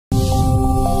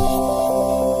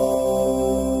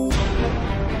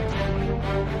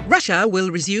Russia will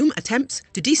resume attempts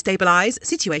to destabilize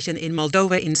situation in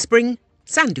Moldova in spring,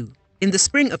 Sandu. In the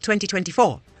spring of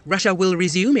 2024, Russia will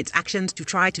resume its actions to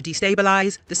try to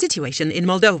destabilize the situation in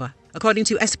Moldova. According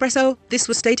to Espreso, this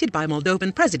was stated by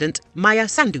Moldovan President Maia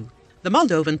Sandu. The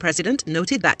Moldovan president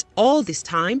noted that all this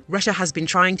time, Russia has been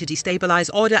trying to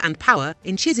destabilize order and power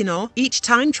in Chisinau, each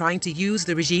time trying to use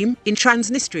the regime in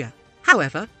Transnistria.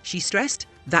 However, she stressed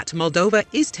that Moldova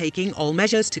is taking all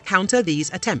measures to counter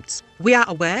these attempts. We are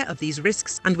aware of these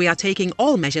risks and we are taking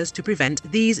all measures to prevent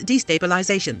these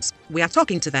destabilizations. We are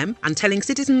talking to them and telling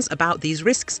citizens about these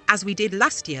risks, as we did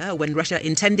last year when Russia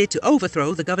intended to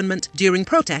overthrow the government during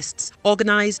protests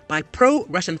organized by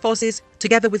pro-Russian forces.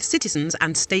 Together with citizens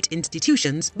and state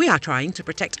institutions, we are trying to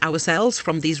protect ourselves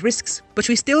from these risks, but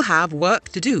we still have work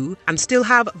to do and still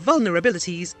have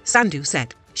vulnerabilities, Sandu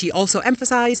said. She also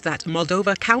emphasized that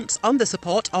Moldova counts on the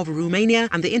support of Romania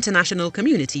and the international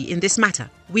community in this matter.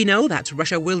 We know that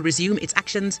Russia will resume its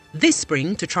actions this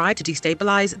spring to try to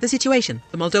destabilize the situation,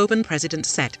 the Moldovan president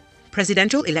said.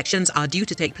 Presidential elections are due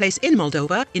to take place in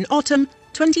Moldova in autumn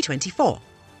 2024.